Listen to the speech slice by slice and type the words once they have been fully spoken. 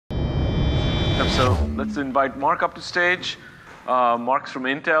So let's invite Mark up to stage. Mark's from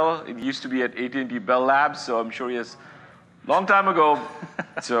Intel. It used to be at AT&T Bell Labs, so I'm sure he has long time ago.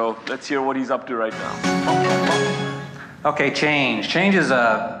 So let's hear what he's up to right now. Okay, change. Change is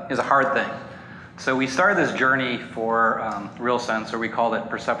a hard thing. So we started this journey for RealSense, or we called it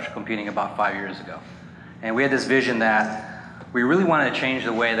perceptual computing, about 5 years ago. And we had this vision that we really wanted to change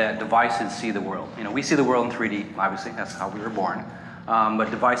the way that devices see the world. You know, we see the world in 3D, obviously, that's how we were born. But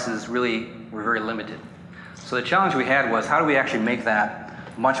devices really were very limited. So the challenge we had was, how do we actually make that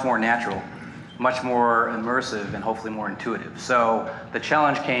much more natural, much more immersive, and hopefully more intuitive? So the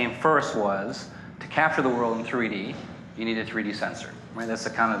challenge came first was, to capture the world in 3D, you need a 3D sensor. Right? That's the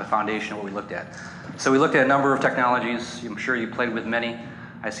kind of the foundation of what we looked at. So we looked at a number of technologies. I'm sure you played with many.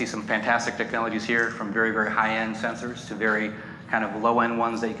 I see some fantastic technologies here, from very, very high-end sensors to very kind of low-end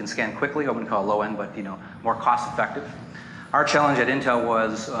ones that you can scan quickly. I wouldn't call it low-end, but more cost-effective. Our challenge at Intel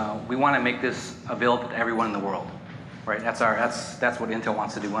was we want to make this available to everyone in the world. Right? That's what Intel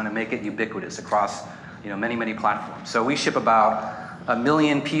wants to do. We want to make it ubiquitous across many, many platforms. So we ship about 1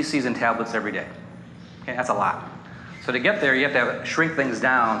 million PCs and tablets every day. Okay, that's a lot. So to get there, you have to shrink things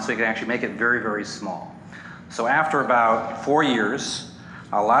down so you can actually make it very, very small. So after about 4 years,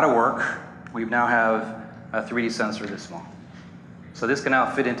 a lot of work, we now have a 3D sensor this small. So this can now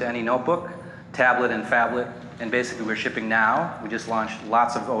fit into any notebook, tablet, and phablet. And basically, we're shipping now. We just launched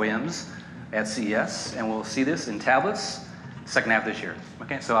lots of OEMs at CES, and we'll see this in tablets second half this year.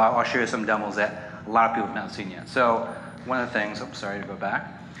 Okay, so I'll show you some demos that a lot of people have not seen yet. So one of the things, sorry to go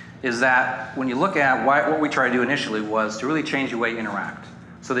back, is that when you look at what we tried to do initially was to really change the way you interact.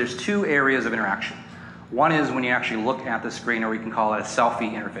 So there's two areas of interaction. One is when you actually look at the screen, or we can call it a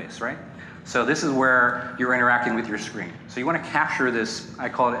selfie interface, right? So this is where you're interacting with your screen. So you want to capture this, I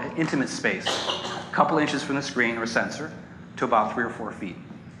call it an intimate space, a couple inches from the screen or sensor to about 3 or 4 feet.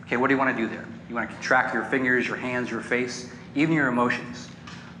 Okay, what do you want to do there? You want to track your fingers, your hands, your face, even your emotions.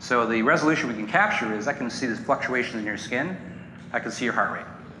 So the resolution we can capture is I can see this fluctuation in your skin. I can see your heart rate.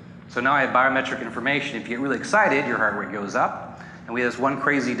 So now I have biometric information. If you get really excited, your heart rate goes up. And we have this one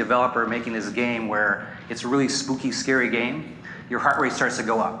crazy developer making this game where it's a really spooky, scary game. Your heart rate starts to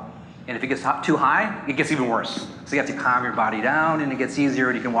go up. And if it gets too high, it gets even worse. So you have to calm your body down, and it gets easier,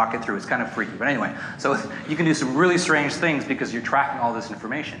 and you can walk it through. It's kind of freaky. But anyway, so you can do some really strange things because you're tracking all this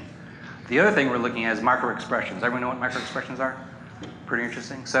information. The other thing we're looking at is micro-expressions. Everyone know what micro-expressions are? Pretty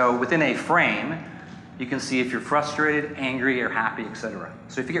interesting. So within a frame, you can see if you're frustrated, angry, or happy, etc.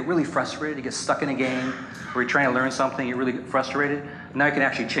 So if you get really frustrated, you get stuck in a game, or you're trying to learn something, you're really frustrated, now you can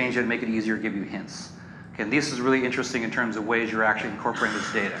actually change it and make it easier, give you hints. Okay, and this is really interesting in terms of ways you're actually incorporating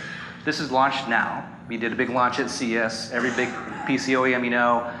this data. This is launched now. We did a big launch at CES. Every big PC OEM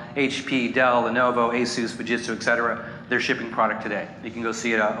HP, Dell, Lenovo, Asus, Fujitsu, etc. They're shipping product today. You can go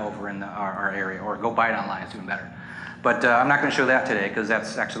see it over in our area, or go buy it online. It's even better. But I'm not going to show that today because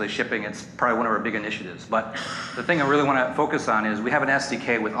that's actually shipping. It's probably one of our big initiatives. But the thing I really want to focus on is we have an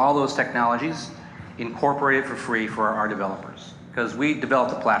SDK with all those technologies incorporated for free for our developers. Because we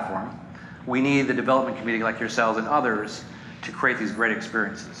developed a platform. We need the development community like yourselves and others to create these great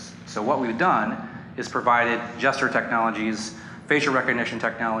experiences. So what we've done is provided gesture technologies, facial recognition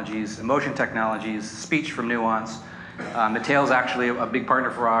technologies, emotion technologies, speech from Nuance. Mattel's actually a big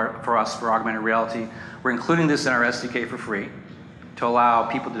partner for us for augmented reality. We're including this in our SDK for free to allow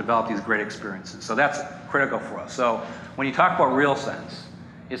people to develop these great experiences. So that's critical for us. So when you talk about RealSense,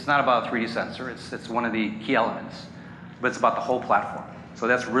 it's not about a 3D sensor. It's one of the key elements, but it's about the whole platform. So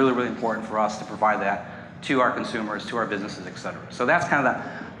that's really, really important for us to provide that to our consumers, to our businesses, et cetera. So that's kind of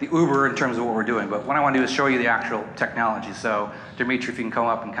the Uber in terms of what we're doing. But what I want to do is show you the actual technology. So Dimitri, if you can come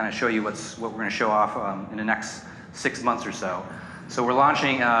up and kind of show you what we're going to show off in the next 6 months or so. So we're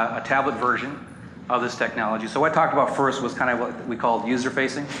launching a tablet version of this technology. So what I talked about first was kind of what we called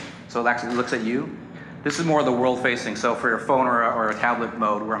user-facing. So it actually looks at you. This is more of the world-facing. So for your phone or a tablet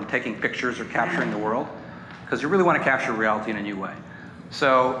mode where I'm taking pictures or capturing the world, because you really want to capture reality in a new way.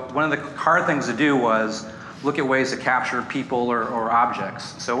 So one of the hard things to do was look at ways to capture people or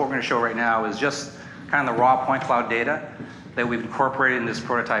objects. So what we're going to show right now is just kind of the raw point cloud data that we've incorporated in this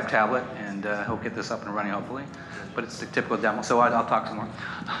prototype tablet, and he'll get this up and running hopefully. But it's the typical demo, so I'll talk some more.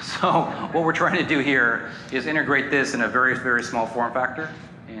 So what we're trying to do here is integrate this in a very, very small form factor.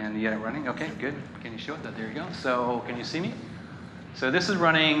 And you got it running? Okay, good. Can you show it? There you go. So can you see me? So this is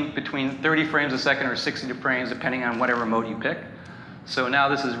running between 30 frames a second or 60 frames, depending on whatever mode you pick. So now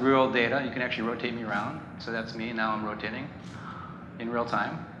this is real data. You can actually rotate me around. So that's me. Now I'm rotating in real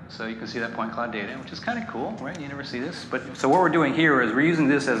time. So you can see that point cloud data, which is kind of cool, right? You never see this. But so what we're doing here is we're using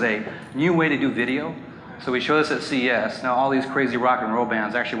this as a new way to do video. So we show this at CES. Now all these crazy rock and roll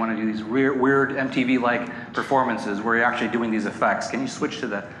bands actually want to do these weird MTV-like performances where you're actually doing these effects. Can you switch to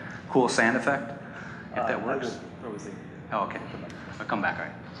the cool sand effect, if that works? Oh, okay. I'll come back, all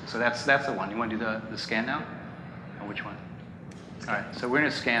right. So that's the one. You want to do the scan now? Or which one? All right, so we're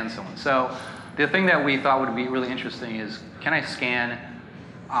going to scan someone. So the thing that we thought would be really interesting is, can I scan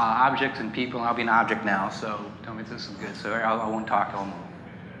objects and people? I'll be an object now, so tell me if this is good. So I won't talk, I'll move.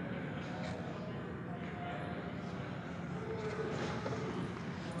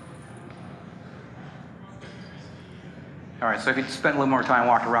 All right, so if you spend a little more time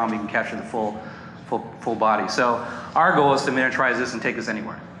walking around, we can capture the full body. So our goal is to miniaturize this and take this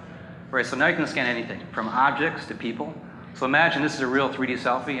anywhere. Right, so now you can scan anything, from objects to people. So imagine this is a real 3D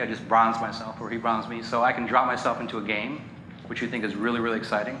selfie. I just bronzed myself, or he bronzed me. So I can drop myself into a game, which we think is really, really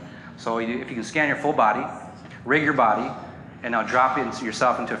exciting. So if you can scan your full body, rig your body, and now drop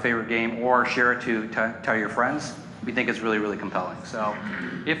yourself into a favorite game or share it to tell your friends, we think it's really, really compelling. So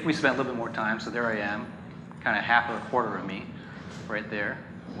if we spent a little bit more time, so there I am, kind of half or a quarter of me right there,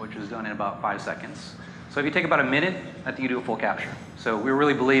 which was done in about 5 seconds. So if you take about a minute, I think you do a full capture. So we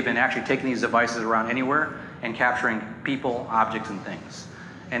really believe in actually taking these devices around anywhere and capturing people, objects, and things.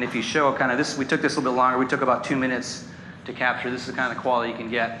 And if you show kind of this, we took this a little bit longer. We took about 2 minutes to capture. This is the kind of quality you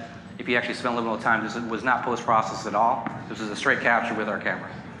can get if you actually spend a little more time. This was not post-processed at all. This is a straight capture with our camera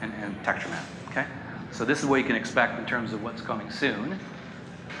and texture map, okay? So this is what you can expect in terms of what's coming soon.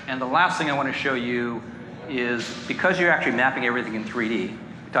 And the last thing I want to show you is, because you're actually mapping everything in 3D,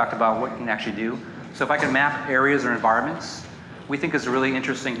 we talked about what you can actually do. So if I can map areas or environments, we think it's a really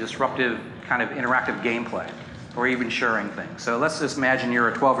interesting, disruptive, kind of interactive gameplay, or even sharing things. So let's just imagine you're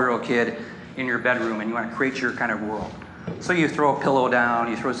a 12-year-old kid in your bedroom and you want to create your kind of world. So you throw a pillow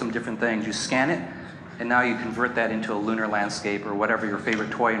down, you throw some different things, you scan it, and now you convert that into a lunar landscape or whatever your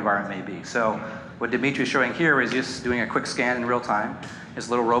favorite toy environment may be. So what Dimitri's showing here is just doing a quick scan in real time. This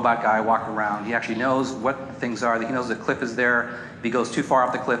little robot guy walking around. He actually knows what things are. He knows the cliff is there. If he goes too far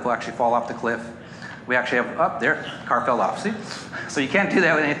off the cliff, he'll actually fall off the cliff. We actually have, up there, car fell off, see? So you can't do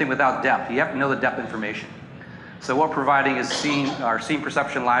that with anything without depth. You have to know the depth information. So what we're providing is our scene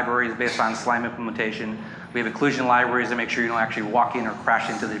perception libraries based on slime implementation. We have occlusion libraries to make sure you don't actually walk in or crash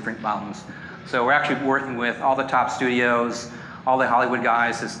into the different mountains. So we're actually working with all the top studios, all the Hollywood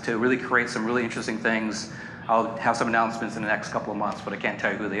guys to really create some really interesting things. I'll have some announcements in the next couple of months, but I can't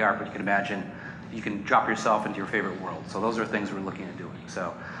tell you who they are, but you can imagine you can drop yourself into your favorite world. So those are things we're looking at doing.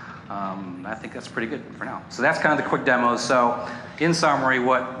 So I think that's pretty good for now. So that's kind of the quick demos. So in summary,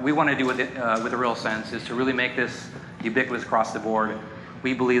 what we want to do with the Real Sense is to really make this ubiquitous across the board.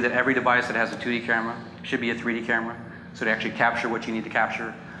 We believe that every device that has a 2D camera should be a 3D camera, so to actually capture what you need to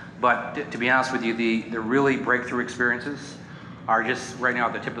capture. But to be honest with you, the really breakthrough experiences are just right now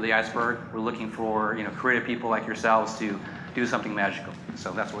at the tip of the iceberg. We're looking for creative people like yourselves to do something magical.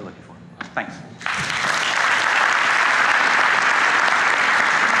 So that's what we're looking for. Thanks.